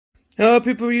Hello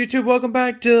people of YouTube, welcome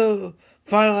back to the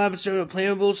final episode of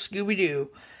Playmobil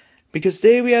Scooby-Doo. Because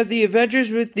today we have the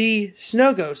Adventures with the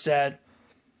Snow Ghost set.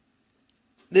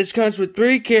 This comes with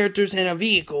 3 characters and a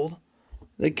vehicle.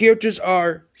 The characters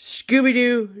are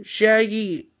Scooby-Doo,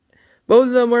 Shaggy, both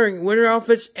of them wearing winter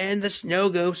outfits, and the Snow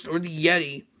Ghost or the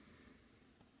Yeti.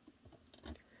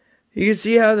 You can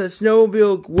see how the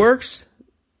snowmobile works.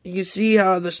 You can see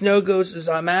how the Snow Ghost is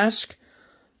unmasked.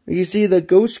 You can see the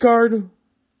ghost card.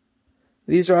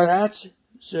 These are hats.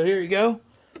 So here you go.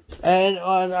 And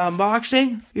on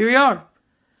unboxing, here we are.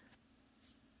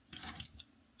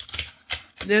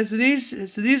 Yeah, so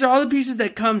these are all the pieces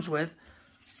that comes with.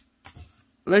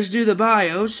 Let's do the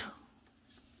bios.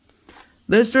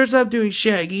 Let's start off doing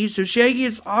Shaggy. So Shaggy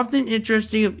is often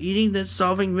interesting of eating than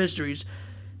solving mysteries.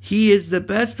 He is the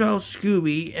best pal of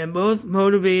Scooby, and both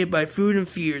motivated by food and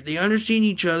fear. They understand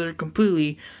each other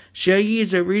completely. Shaggy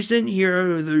is a recent hero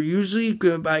who they're usually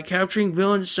good by capturing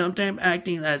villains, sometimes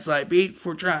acting as like bait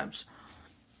for traps.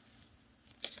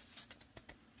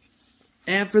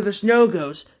 And for the Snow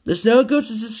Ghost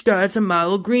is disguised as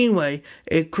Milo Greenway,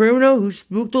 a criminal who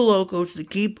spooked the locals to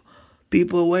keep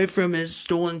people away from his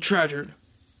stolen treasure.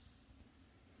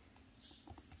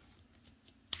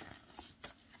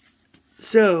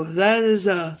 So, that is,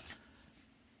 oh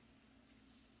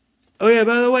yeah,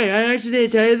 by the way, I actually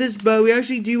didn't tell you this, but we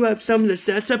actually do have some of the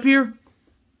sets up here.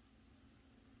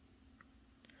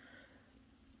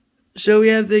 So we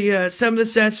have the, some of the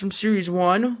sets from Series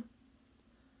 1.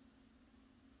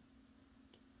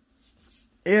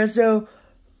 Yeah, so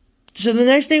the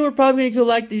next thing we're probably going to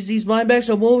collect is these blind bags,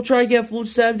 so we'll try to get a full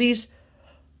set of these.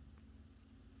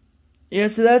 Yeah,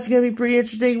 so that's going to be pretty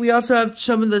interesting. We also have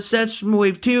some of the sets from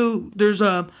Wave 2. There's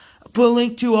I'll put a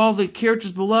link to all the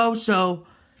characters below, so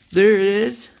there it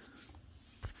is.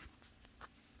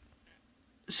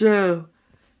 So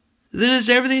this is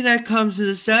everything that comes to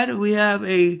the set. We have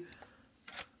a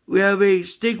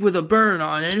stick with a burn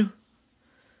on it.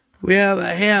 We have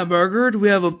a hamburger. We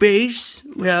have a base.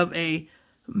 We have a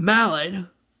mallet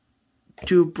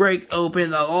to break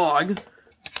open the log.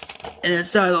 And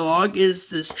inside the log is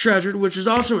this treasure, which is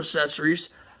also accessories.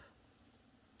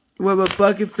 We have a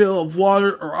bucket full of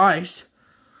water or ice.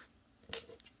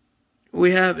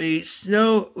 We have a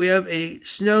snow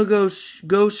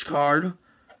ghost card.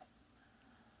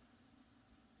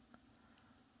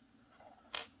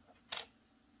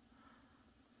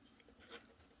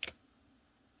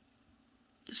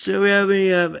 So we have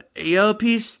a yellow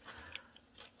piece.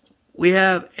 We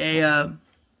have a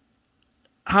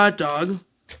hot dog.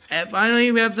 And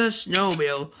finally, we have the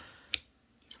snowmobile.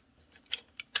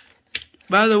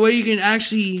 By the way, you can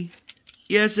actually,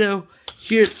 yeah, so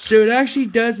it actually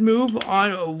does move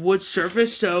on a wood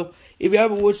surface. So if you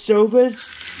have a wood surface,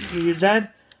 you can use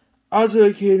that. Also,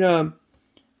 you can,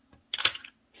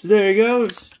 so there you go.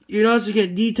 You can also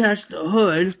get detach the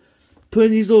hood, put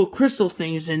these little crystal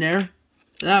things in there.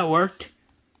 That worked.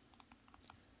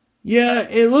 Yeah,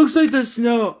 it looks like the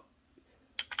snow.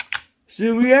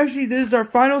 So this is our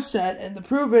final set, and to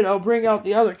prove it, I'll bring out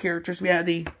the other characters. We have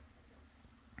the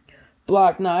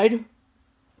Black Knight.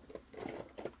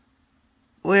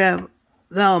 We have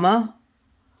Velma.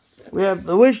 We have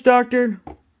the Witch Doctor.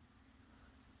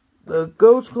 The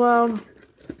Ghost Clown.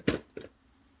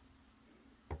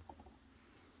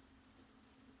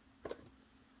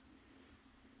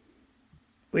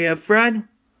 We have Fred.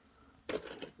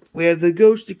 We have the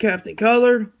Ghost of Captain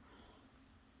Colored.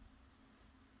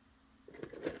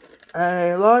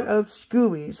 And a lot of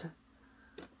Scoobies.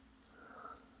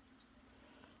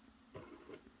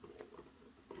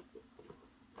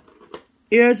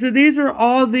 Yeah, so these are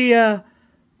all the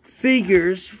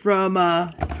figures from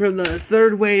the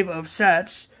third wave of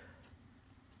sets.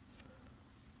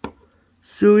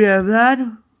 So we have that.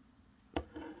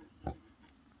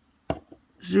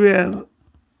 So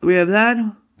we have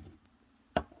that.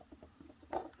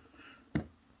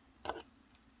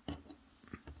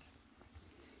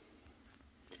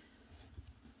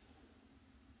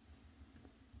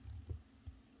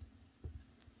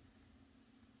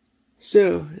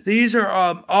 So these are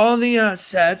all the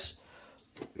sets.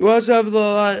 We also have a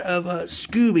lot of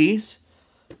Scoobies.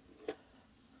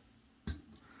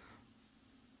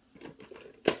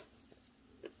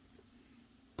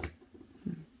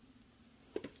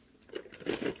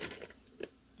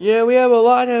 Yeah, we have a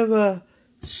lot of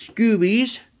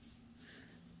Scoobies.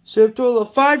 So a total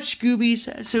of 5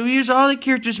 Scoobies. So here's all the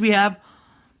characters we have.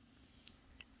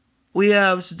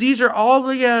 So these are all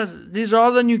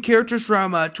the new characters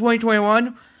from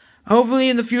 2021. Hopefully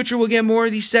in the future we'll get more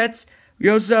of these sets. We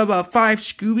also have 5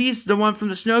 Scoobies, the one from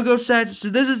the Snow Ghost set. So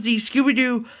this is the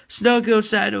Scooby-Doo Snow Ghost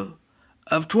set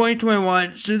of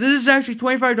 2021. So this is actually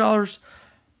 $25.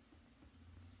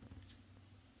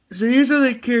 So these are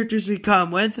the characters we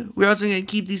come with. We're also going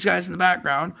to keep these guys in the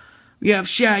background. We have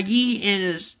Shaggy in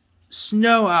his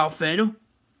snow outfit.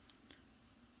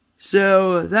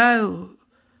 So that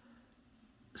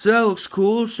looks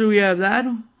cool. So we have that.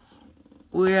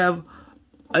 We have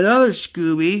another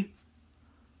Scooby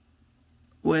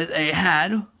with a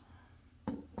hat.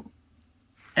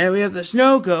 And we have the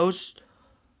Snow Ghost.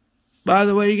 By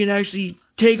the way, you can actually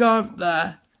take off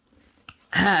the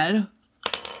hat.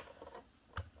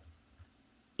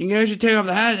 You can actually take off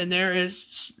the hat, and there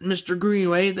is Mr.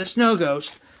 Greenway, the Snow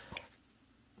Ghost.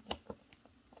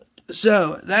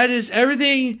 So, that is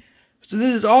everything. So,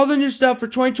 this is all the new stuff for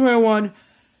 2021.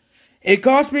 It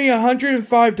cost me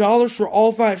 $105 for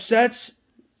all 5 sets.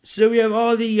 So, we have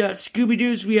all the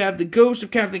Scooby-Doos. We have the Ghost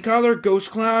of Captain Color,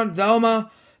 Ghost Clown,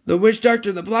 Velma, the Witch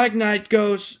Doctor, the Black Knight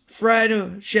Ghost,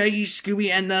 Fred, Shaggy, Scooby,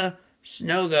 and the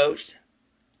Snow Ghost.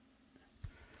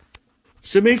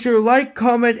 So make sure to like,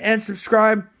 comment, and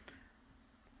subscribe.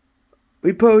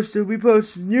 We post new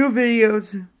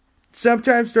videos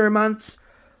sometimes during months.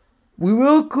 We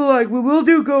will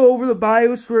go over the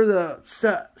BIOS for the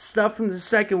stuff from the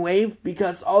second wave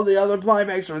because all the other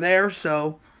Playmates are there.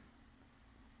 So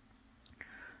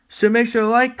make sure to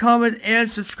like, comment, and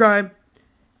subscribe.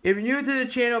 If you're new to the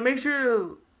channel, make sure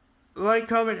to like,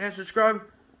 comment, and subscribe.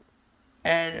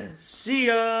 And see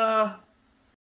ya.